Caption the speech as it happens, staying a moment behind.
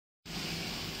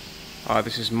Hi,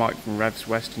 this is Mike from Revs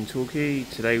West in Torquay.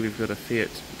 Today we've got a Fiat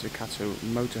Ducato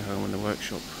Motorhome in the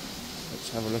workshop.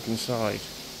 Let's have a look inside.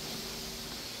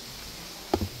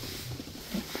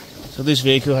 So this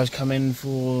vehicle has come in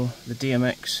for the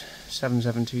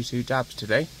DMX7722DABS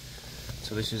today.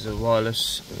 So this is a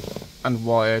wireless and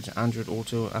wired Android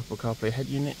Auto Apple CarPlay head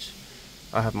unit.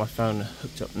 I have my phone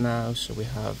hooked up now, so we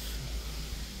have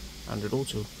Android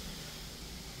Auto.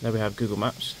 There we have Google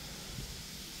Maps.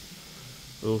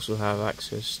 We also have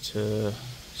access to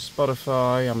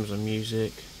Spotify, Amazon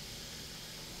Music,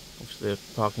 obviously the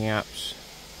parking apps,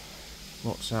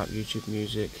 WhatsApp, YouTube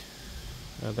Music.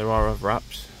 There are other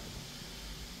apps.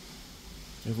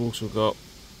 We've also got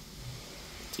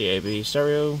DAB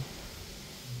stereo,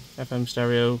 FM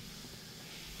stereo,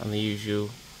 and the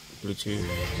usual Bluetooth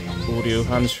audio,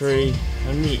 hands-free,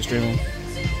 and music streaming.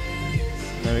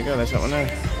 There we go, that's that one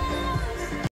now.